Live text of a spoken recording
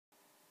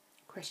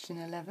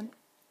Question 11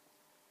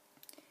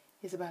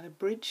 is about a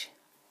bridge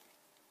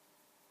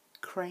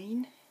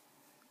crane.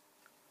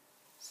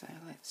 So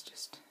let's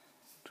just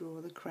draw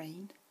the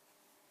crane.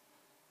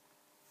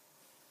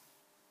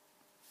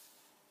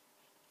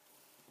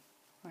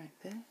 Like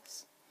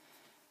this.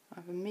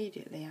 I've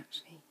immediately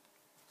actually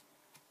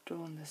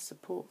drawn the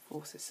support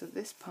forces. So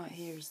this part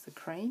here is the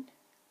crane,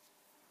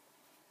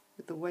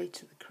 with the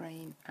weight of the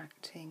crane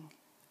acting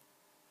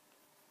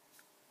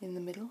in the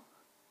middle.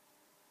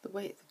 The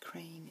weight of the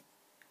crane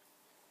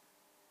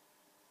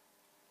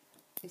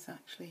is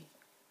actually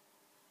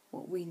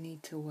what we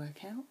need to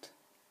work out.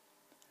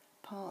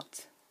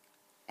 Part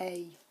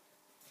A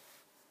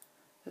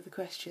of the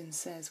question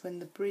says, when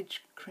the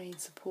bridge crane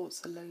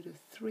supports a load of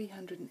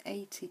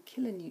 380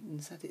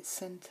 kilonewtons at its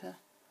centre,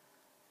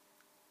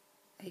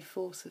 a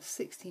force of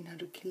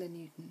 1600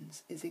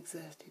 kilonewtons is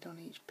exerted on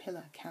each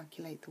pillar.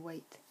 Calculate the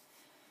weight.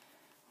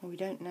 Well, we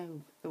don't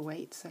know the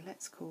weight, so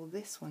let's call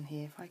this one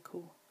here, if I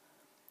call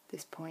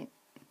this point,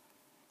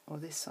 or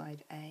this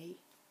side A,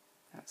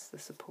 that's the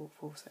support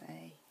force at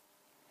A,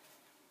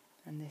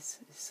 and this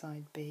is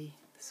side B,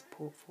 the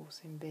support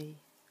force in B.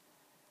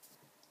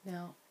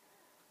 Now,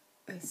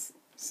 it's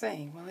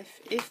saying, well,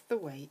 if the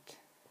weight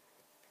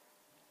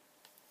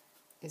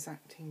is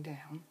acting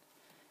down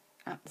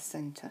at the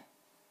centre,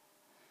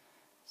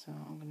 so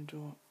I'm going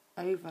to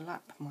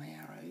overlap my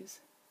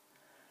arrows,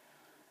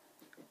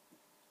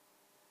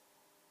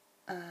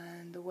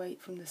 and the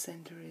weight from the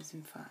centre is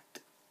in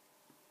fact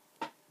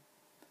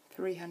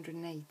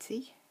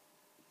 380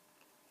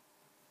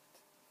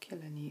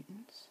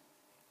 kilonewtons.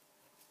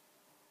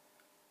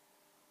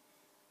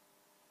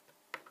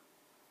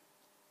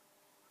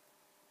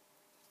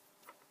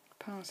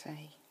 Part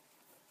A.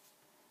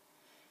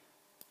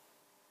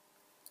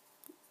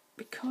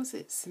 Because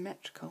it's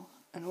symmetrical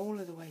and all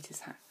of the weight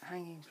is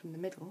hanging from the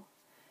middle,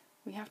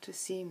 we have to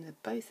assume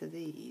that both of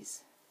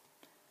these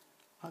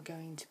are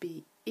going to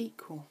be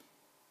equal.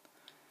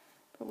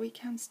 But we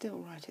can still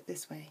write it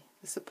this way.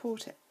 The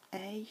support at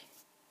A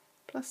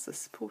plus the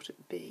support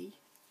at B,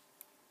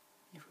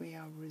 if we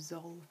are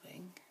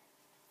resolving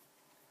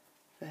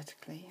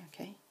vertically,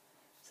 okay,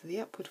 so the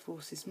upward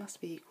forces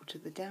must be equal to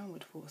the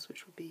downward force,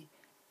 which will be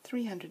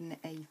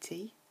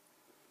 380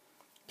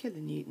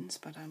 kilonewtons,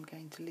 but I'm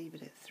going to leave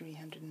it at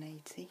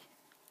 380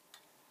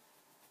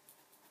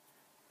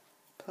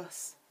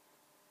 plus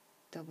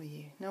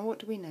W. Now what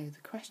do we know?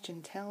 The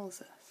question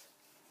tells us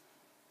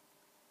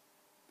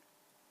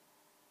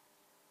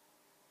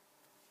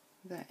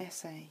that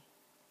SA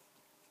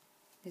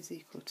is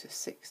equal to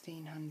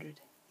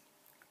 1600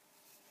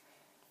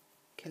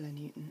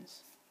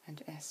 kilonewtons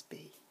and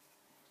SB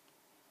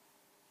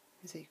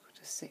is equal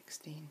to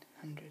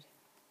 1600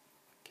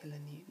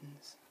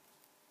 kilonewtons.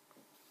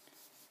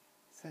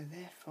 So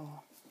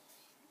therefore,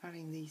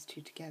 adding these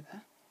two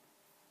together,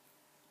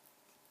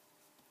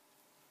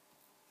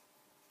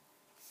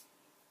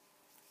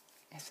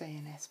 SA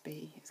and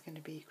SB is going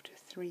to be equal to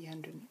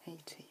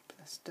 380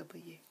 plus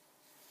W.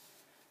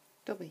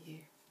 W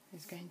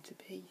is going to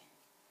be,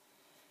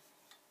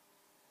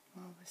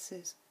 well, this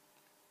is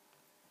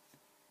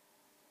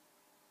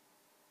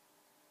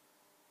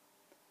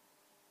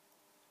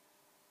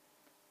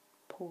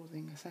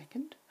pausing a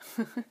second.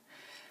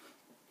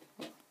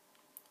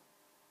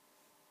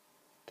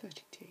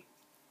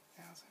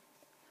 32,000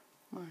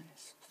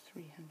 minus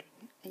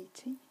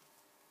 380,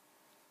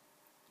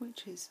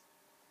 which is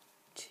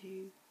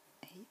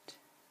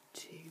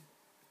 2820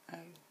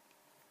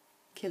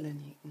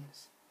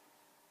 kilonewtons.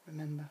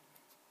 Remember.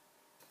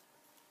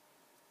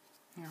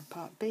 Now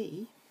part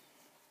B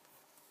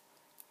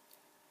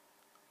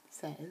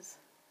says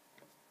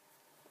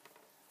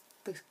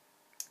the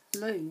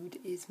load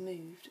is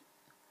moved a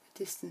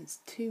distance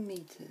 2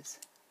 meters.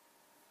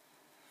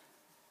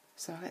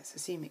 So let's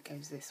assume it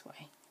goes this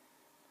way.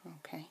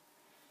 Okay.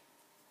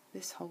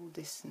 This whole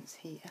distance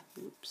here,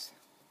 oops,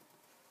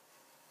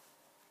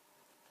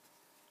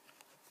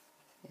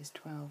 is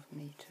 12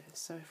 meters.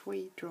 So if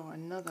we draw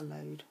another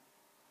load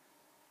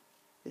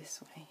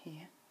this way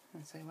here,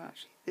 and say, well,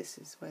 actually this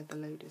is where the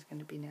load is going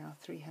to be now,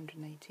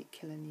 380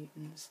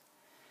 kilonewtons,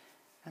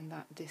 and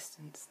that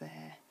distance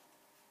there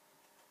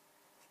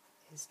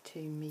is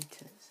 2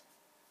 meters.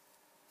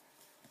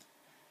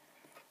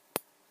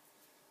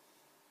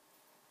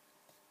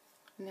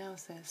 Now it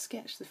says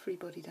sketch the free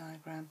body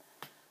diagram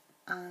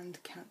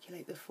and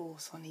calculate the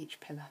force on each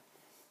pillar.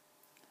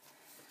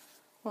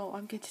 Well,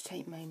 I'm going to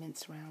take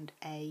moments around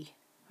A.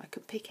 I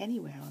could pick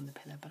anywhere on the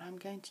pillar, but I'm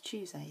going to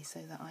choose A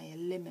so that I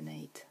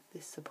eliminate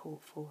this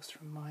support force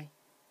from my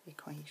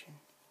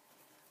equation.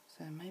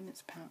 So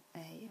moments about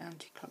A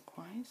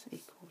anti-clockwise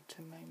equal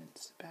to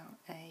moments about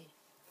A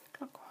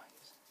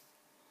clockwise.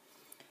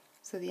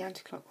 So the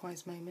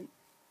anti-clockwise moment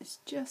is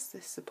just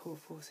this support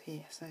force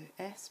here. So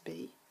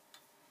SB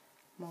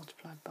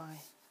multiplied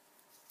by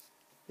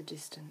the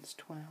distance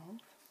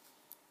 12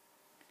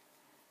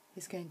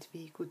 is going to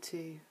be equal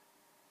to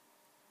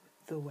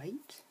the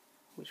weight,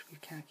 which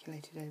we've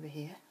calculated over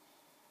here,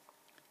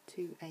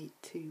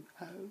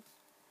 2820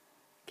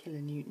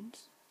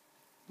 kilonewtons,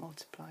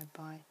 multiplied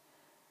by,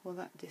 well,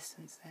 that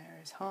distance there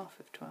is half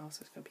of 12, so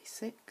it's going to be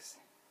 6,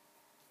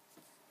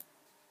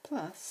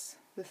 plus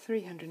the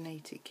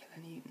 380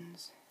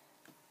 kilonewtons,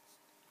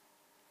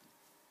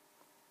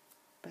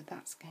 but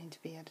that's going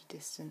to be at a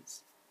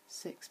distance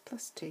 6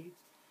 plus 2,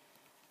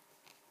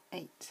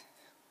 8.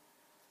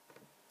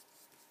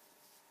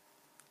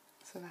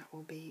 So that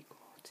will be equal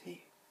to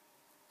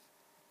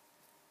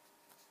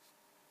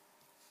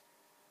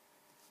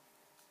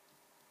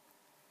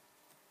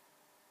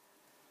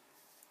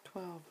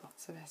 12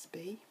 lots of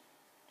SB.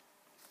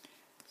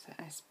 So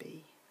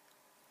SB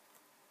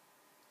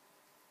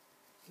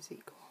is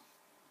equal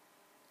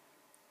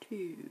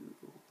to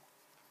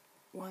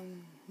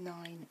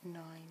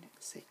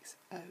 19960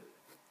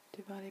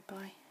 divided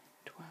by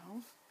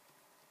 12,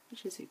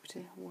 which is equal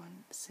to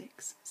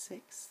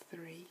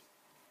 1663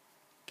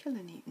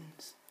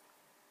 kilonewtons.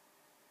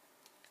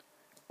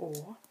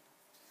 Or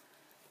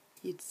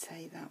you'd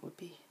say that would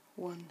be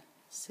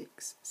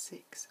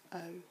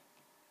 1660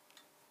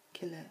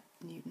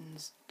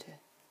 kilonewtons to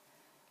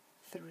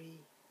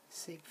 3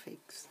 sig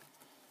figs.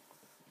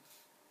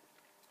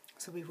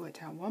 So we've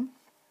worked out one.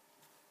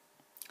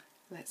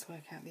 Let's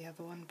work out the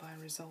other one by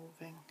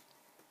resolving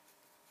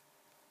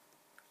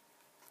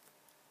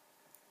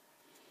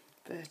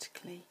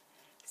vertically.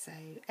 So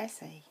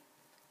SA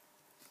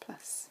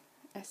plus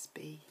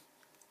SB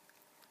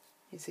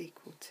is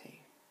equal to,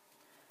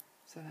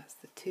 so that's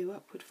the 2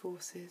 upward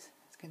forces,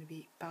 it's going to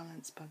be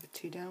balanced by the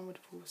 2 downward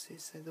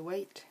forces, so the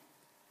weight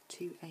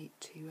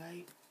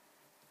 2820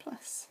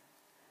 plus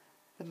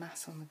the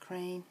mass on the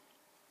crane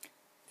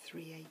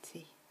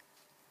 380.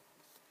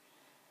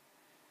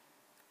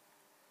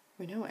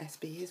 We know what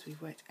SB is,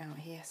 we've worked out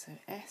here, so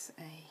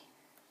SA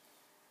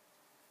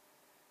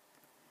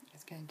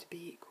is going to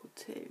be equal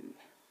to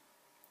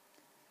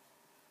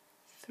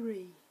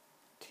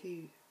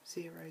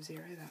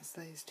 3200, that's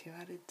those two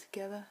added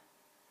together,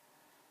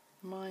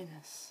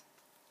 minus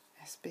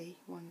SB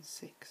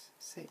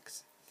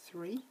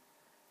 1663,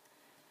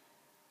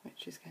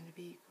 which is going to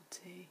be equal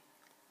to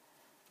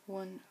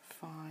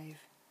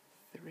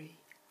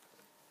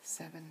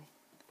 1537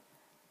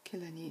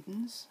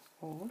 kilonewtons,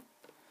 or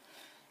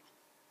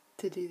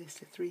to do this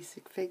to 3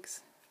 sig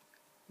figs,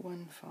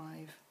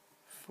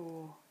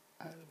 1540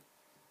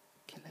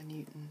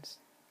 kilonewtons.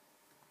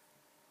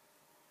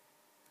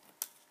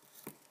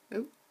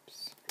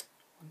 Oops,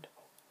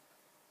 wonderful.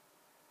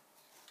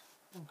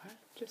 Okay,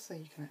 just so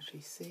you can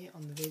actually see it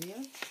on the video.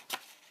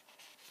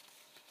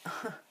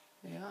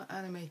 They are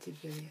animated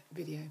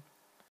video.